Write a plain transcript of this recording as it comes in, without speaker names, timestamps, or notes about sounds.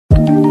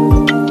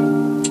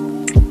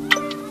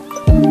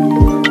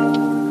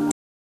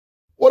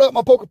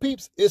my poker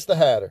peeps? It's the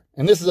Hatter.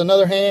 And this is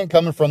another hand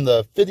coming from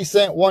the 50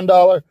 cent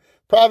 $1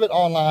 private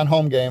online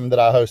home game that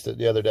I hosted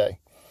the other day.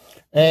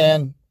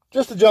 And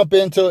just to jump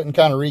into it and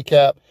kind of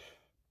recap,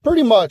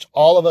 pretty much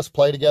all of us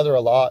play together a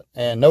lot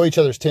and know each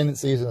other's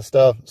tendencies and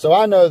stuff. So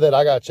I know that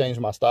I got to change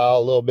my style a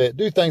little bit,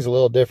 do things a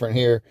little different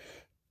here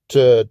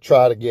to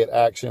try to get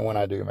action when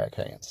I do make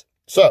hands.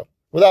 So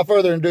without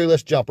further ado,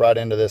 let's jump right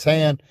into this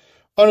hand.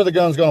 Under the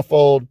gun's going to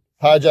fold.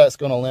 Hijack's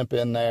going to limp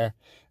in there.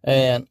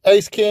 And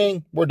ace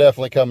king, we're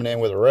definitely coming in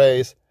with a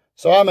raise.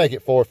 So I make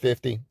it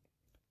 450.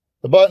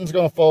 The button's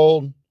going to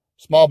fold.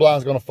 Small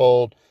blind's going to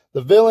fold.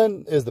 The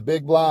villain is the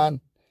big blind.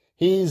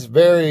 He's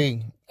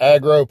very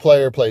aggro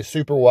player, plays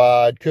super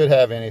wide, could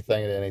have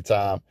anything at any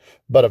time,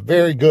 but a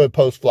very good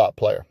post-flop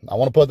player. I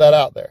want to put that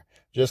out there.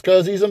 Just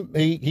because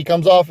he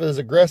comes off as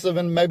aggressive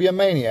and maybe a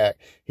maniac,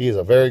 he's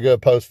a very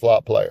good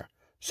post-flop player.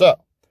 So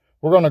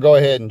we're going to go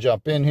ahead and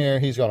jump in here.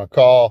 He's going to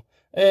call,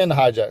 and the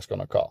hijack's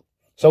going to call.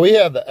 So we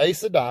have the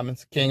ace of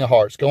diamonds, king of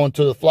hearts, going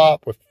to the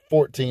flop with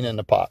 14 in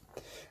the pot.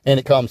 And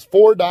it comes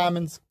 4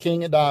 diamonds,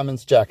 king of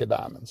diamonds, jack of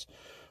diamonds.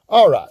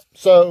 All right,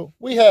 so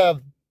we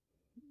have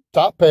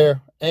top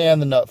pair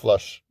and the nut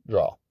flush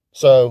draw.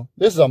 So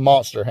this is a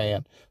monster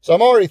hand. So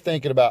I'm already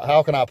thinking about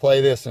how can I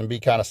play this and be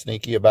kind of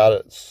sneaky about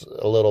it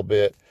a little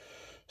bit.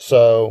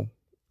 So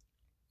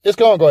it's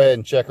going to go ahead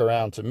and check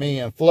around to me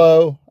and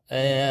Flo.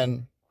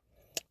 And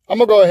I'm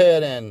going to go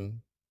ahead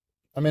and,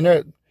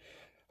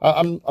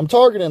 I'm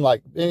targeting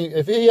like,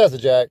 if he has a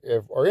jack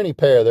or any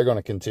pair, they're going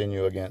to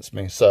continue against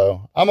me.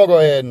 So I'm going to go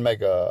ahead and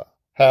make a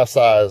half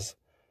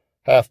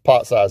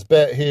pot size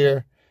bet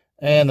here.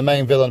 And the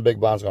main villain, big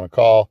blind's going to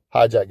call.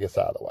 Hijack gets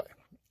out of the way.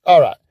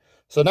 All right.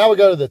 So now we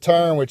go to the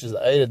turn, which is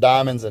the 8 of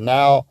diamonds. And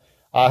now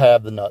I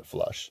have the nut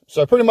flush.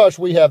 So pretty much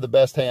we have the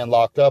best hand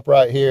locked up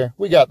right here.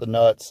 We got the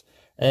nuts.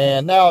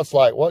 And now it's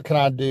like, what can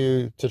I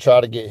do to try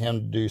to get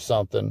him to do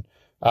something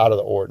out of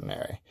the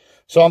ordinary?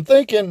 So I'm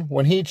thinking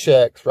when he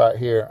checks right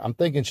here, I'm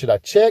thinking, should I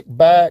check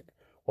back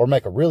or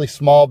make a really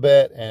small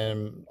bet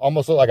and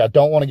almost look like I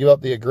don't want to give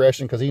up the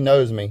aggression because he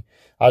knows me.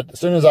 As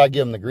soon as I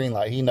give him the green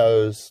light, he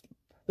knows.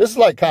 This is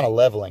like kind of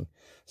leveling.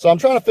 So I'm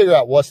trying to figure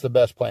out what's the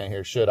best plan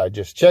here. Should I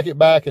just check it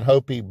back and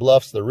hope he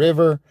bluffs the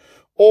river?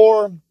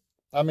 Or,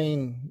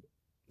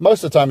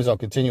 most of the time he's going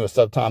to continue with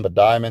sub time of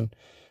diamond.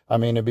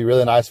 It'd be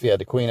really nice if he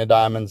had the queen of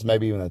diamonds,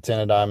 maybe even the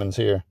 10 of diamonds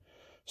here.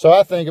 So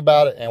I think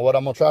about it, and what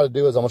I'm going to try to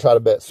do is I'm going to try to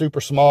bet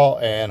super small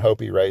and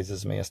hope he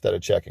raises me instead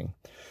of checking.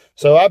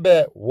 So I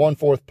bet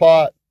 1/4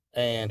 pot,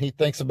 and he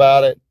thinks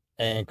about it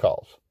and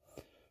calls.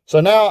 So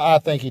now I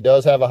think he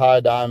does have a high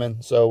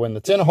diamond. So when the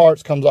 10 of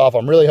hearts comes off,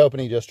 I'm really hoping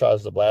he just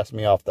tries to blast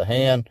me off the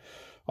hand.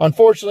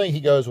 Unfortunately, he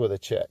goes with a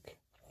check.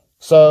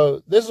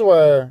 So this is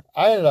where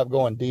I ended up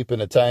going deep in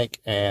the tank,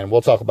 and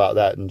we'll talk about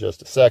that in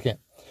just a second.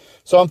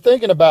 So I'm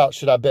thinking about,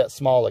 should I bet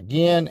small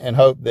again and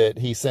hope that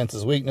he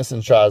senses weakness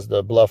and tries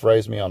to bluff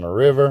raise me on the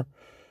river?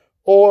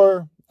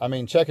 Or,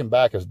 checking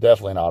back is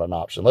definitely not an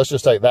option. Let's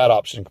just take that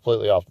option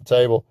completely off the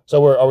table.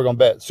 So are we going to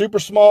bet super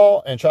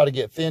small and try to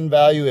get thin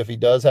value if he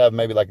does have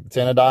maybe like the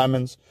 10 of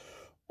diamonds?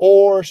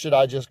 Or should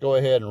I just go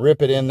ahead and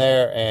rip it in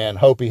there and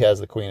hope he has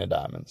the queen of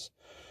diamonds?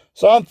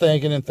 So I'm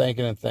thinking and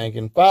thinking and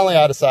thinking. Finally,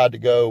 I decide to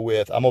go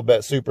with, I'm going to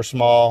bet super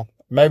small.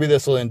 Maybe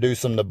this will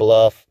induce him to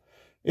bluff.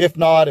 If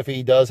not, if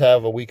he does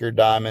have a weaker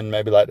diamond,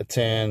 maybe like the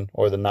 10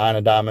 or the 9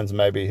 of diamonds,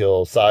 maybe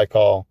he'll side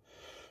call.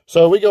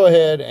 So we go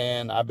ahead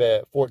and I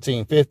bet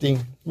 1450,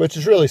 which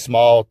is really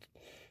small.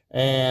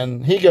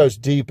 And he goes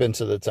deep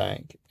into the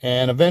tank.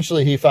 And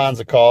eventually he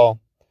finds a call.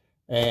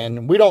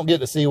 And we don't get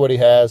to see what he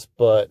has.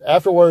 But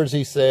afterwards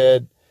he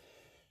said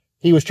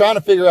he was trying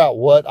to figure out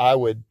what I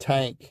would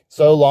tank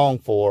so long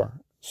for.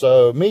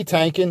 So me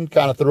tanking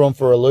kind of threw him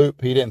for a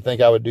loop. He didn't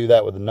think I would do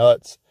that with the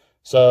nuts.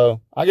 So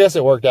I guess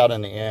it worked out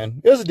in the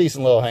end. It was a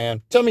decent little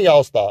hand. Tell me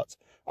y'all's thoughts.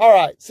 All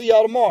right. See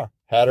y'all tomorrow.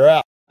 Hatter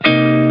out.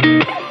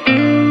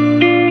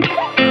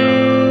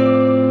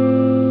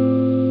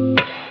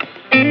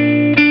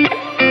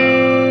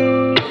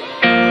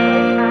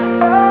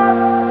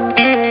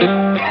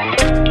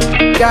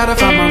 Gotta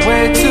find my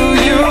way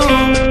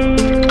to you.